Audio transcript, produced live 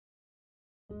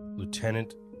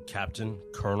Lieutenant, captain,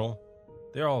 colonel,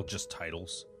 they're all just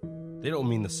titles. They don't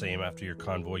mean the same after your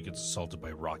convoy gets assaulted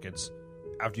by rockets,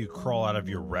 after you crawl out of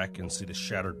your wreck and see the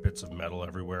shattered bits of metal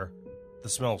everywhere, the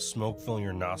smell of smoke filling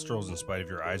your nostrils in spite of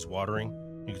your eyes watering.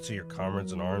 You can see your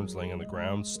comrades in arms laying on the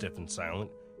ground, stiff and silent,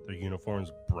 their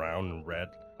uniforms brown and red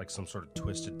like some sort of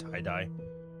twisted tie-dye.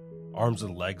 Arms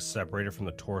and legs separated from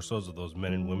the torsos of those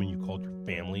men and women you called your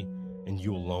family, and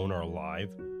you alone are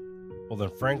alive. Well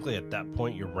then, frankly, at that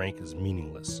point your rank is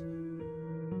meaningless.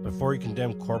 Before you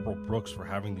condemn Corporal Brooks for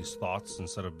having these thoughts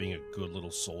instead of being a good little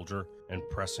soldier and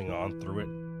pressing on through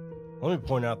it, let me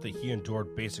point out that he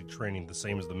endured basic training the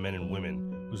same as the men and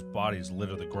women whose bodies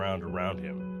litter the ground around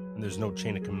him, and there's no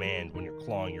chain of command when you're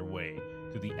clawing your way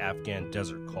through the Afghan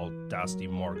desert called Dasti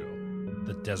Margo,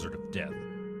 the desert of death,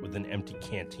 with an empty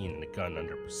canteen and a gun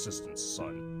under persistent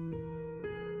sun.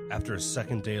 After a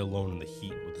second day alone in the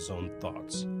heat with his own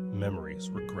thoughts,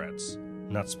 memories, regrets,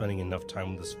 not spending enough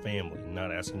time with his family,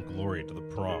 not asking Gloria to the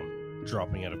prom,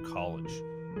 dropping out of college,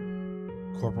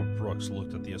 Corporal Brooks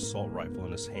looked at the assault rifle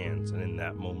in his hands, and in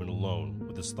that moment alone,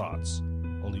 with his thoughts,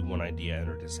 only one idea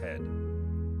entered his head.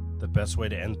 The best way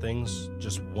to end things?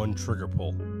 Just one trigger pull,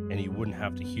 and he wouldn't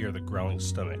have to hear the growling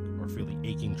stomach or feel the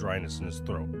aching dryness in his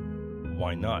throat.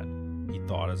 Why not? He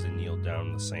thought as he kneeled down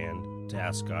in the sand to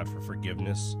ask God for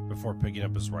forgiveness before picking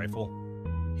up his rifle.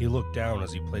 He looked down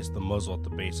as he placed the muzzle at the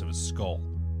base of his skull,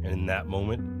 and in that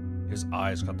moment, his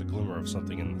eyes caught the glimmer of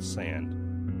something in the sand.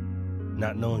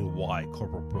 Not knowing why,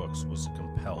 Corporal Brooks was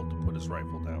compelled to put his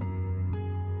rifle down.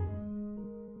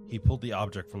 He pulled the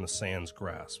object from the sand's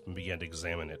grasp and began to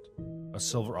examine it, a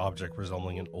silver object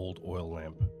resembling an old oil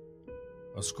lamp.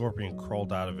 A scorpion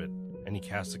crawled out of it, and he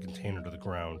cast the container to the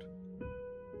ground.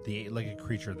 The eight-legged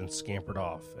creature then scampered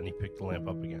off, and he picked the lamp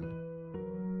up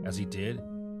again. As he did,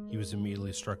 he was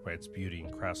immediately struck by its beauty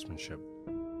and craftsmanship.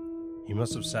 He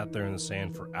must have sat there in the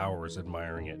sand for hours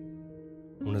admiring it.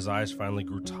 When his eyes finally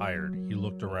grew tired, he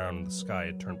looked around and the sky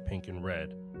had turned pink and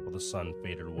red while the sun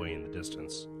faded away in the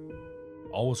distance.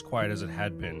 All was quiet as it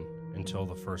had been until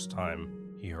the first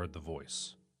time he heard the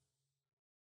voice.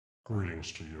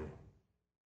 Greetings to you.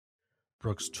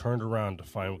 Brooks turned around to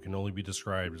find what can only be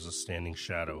described as a standing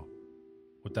shadow.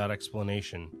 Without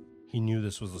explanation, he knew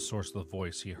this was the source of the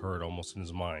voice he heard almost in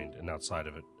his mind and outside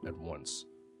of it at once,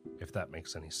 if that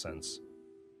makes any sense.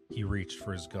 He reached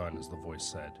for his gun as the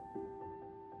voice said,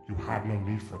 You have no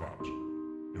need for that.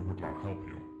 It would not help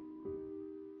you.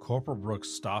 Corporal Brooks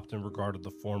stopped and regarded the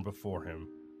form before him,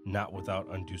 not without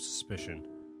undue suspicion.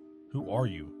 Who are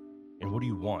you, and what do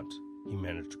you want? He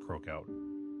managed to croak out.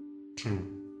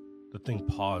 Two. The thing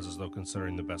paused as though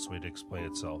considering the best way to explain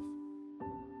itself.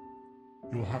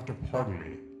 You will have to pardon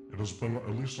me. It has been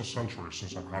at least a century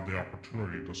since I've had the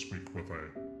opportunity to speak with a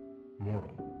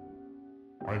mortal.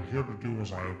 I am here to do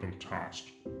as I have been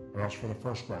tasked, and as for the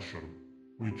first question,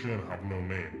 we Jinn have no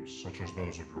names, such as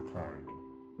those of your kind.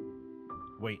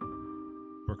 Wait,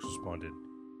 Brooks responded.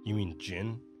 You mean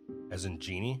Jinn? As in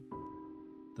genie?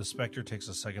 The specter takes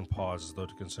a second pause as though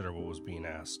to consider what was being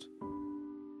asked.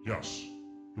 Yes,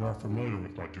 you are familiar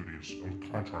with my duties and the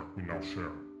contract we now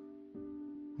share.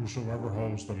 Whosoever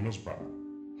holds the Mizbah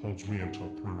holds me until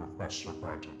 3 requests are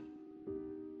granted.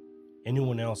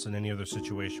 Anyone else in any other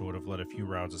situation would have let a few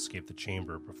rounds escape the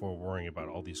chamber before worrying about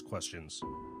all these questions.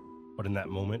 But in that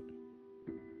moment,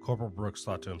 Corporal Brooks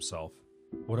thought to himself,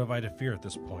 what have I to fear at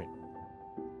this point?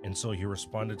 And so he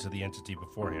responded to the entity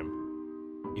before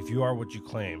him. If you are what you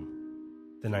claim,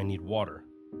 then I need water.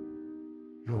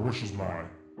 Your wish is my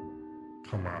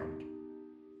command.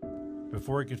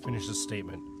 Before he could finish his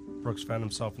statement, Brooks found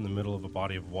himself in the middle of a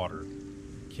body of water,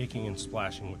 kicking and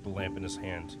splashing with the lamp in his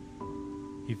hand.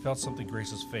 He felt something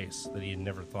grace his face that he had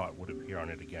never thought would appear on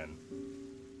it again.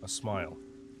 A smile.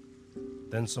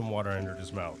 Then some water entered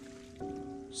his mouth.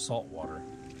 Salt water.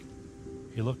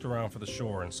 He looked around for the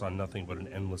shore and saw nothing but an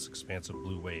endless expanse of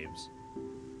blue waves.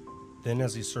 Then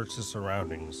as he searched his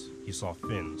surroundings, he saw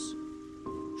fins.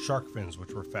 Shark fins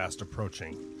which were fast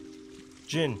approaching.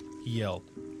 Jinn, he yelled.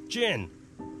 Jinn!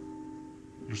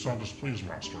 You sound displeased,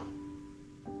 Master.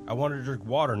 I wanted to drink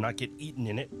water, not get eaten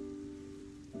in it.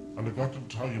 I neglected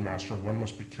to tell you, Master, one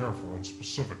must be careful and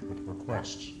specific with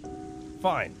requests.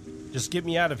 Fine. Just get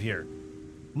me out of here.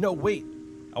 No, wait.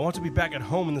 I want to be back at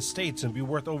home in the States and be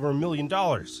worth over $1 million.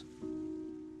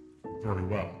 Very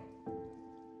well.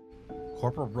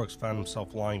 Corporal Brooks found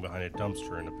himself lying behind a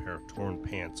dumpster in a pair of torn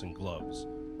pants and gloves,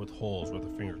 with holes where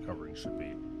the finger covering should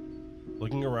be.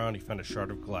 Looking around, he found a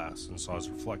shard of glass and saw his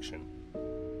reflection.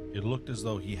 It looked as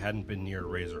though he hadn't been near a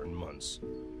razor in months.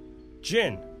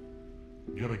 Jinn!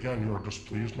 Yet again you are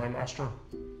displeased, my master?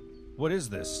 What is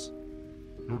this?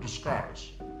 Your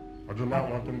disguise. I did not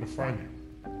want them to find you.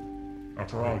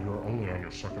 After all, you are only on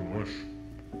your second wish.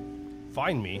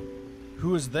 Find me?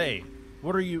 Who is they?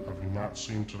 What are you? Have you not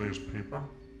seen today's paper?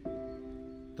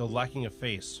 Though lacking a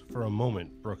face, for a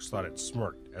moment Brooks thought it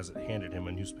smirked as it handed him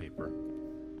a newspaper.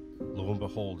 Lo and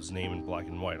behold, his name in black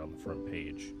and white on the front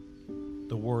page.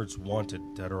 The words "Wanted,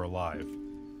 Dead or Alive."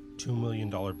 $2 million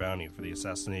bounty for the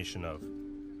assassination of...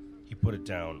 He put it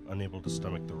down, unable to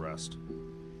stomach the rest.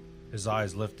 His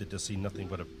eyes lifted to see nothing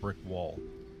but a brick wall.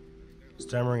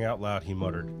 Stammering out loud, he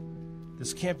muttered,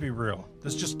 "This can't be real.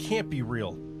 This just can't be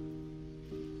real."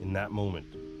 In that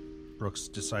moment, Brooks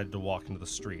decided to walk into the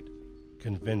street,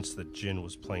 convinced that Jin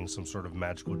was playing some sort of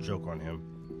magical joke on him.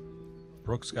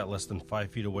 Brooks got less than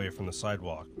 5 feet away from the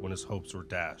sidewalk when his hopes were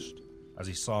dashed, as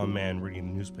he saw a man reading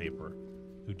the newspaper,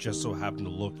 who just so happened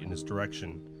to look in his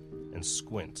direction and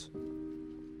squint.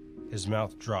 His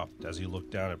mouth dropped as he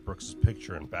looked down at Brooks's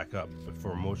picture and back up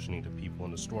before motioning to people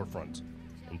in the storefront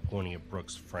and pointing at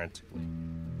Brooks frantically.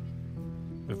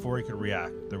 Before he could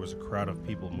react, there was a crowd of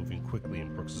people moving quickly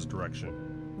in Brooks's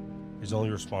direction. His only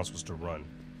response was to run.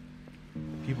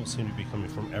 People seemed to be coming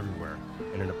from everywhere,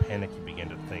 and in a panic he began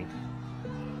to think,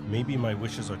 maybe my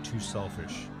wishes are too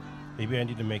selfish. Maybe I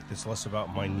need to make this less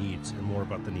about my needs and more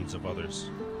about the needs of others.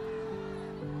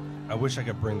 I wish I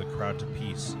could bring the crowd to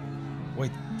peace.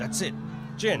 Wait, that's it!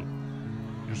 Jin!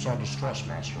 You sound distressed,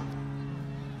 Master.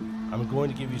 I'm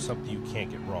going to give you something you can't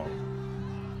get wrong.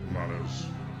 And that is...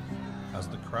 As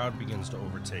the crowd begins to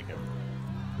overtake him,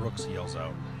 Brooks yells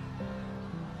out,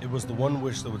 "It was the one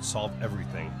wish that would solve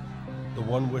everything. The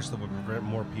one wish that would prevent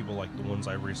more people like the ones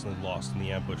I recently lost in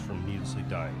the ambush from needlessly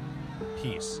dying.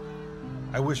 Peace.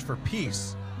 I wish for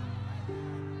peace!"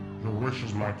 Your wish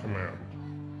is my command.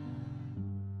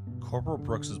 Corporal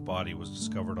Brooks's body was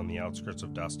discovered on the outskirts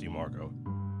of Das Margo.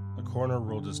 The coroner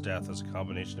ruled his death as a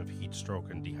combination of heat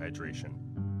stroke and dehydration.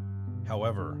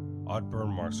 However, odd burn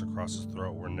marks across his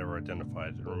throat were never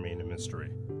identified and remain a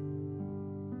mystery.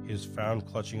 He was found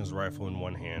clutching his rifle in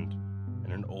one hand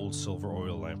and an old silver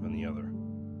oil lamp in the other.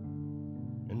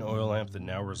 An oil lamp that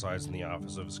now resides in the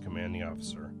office of his commanding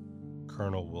officer,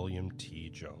 Colonel William T.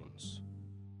 Jones.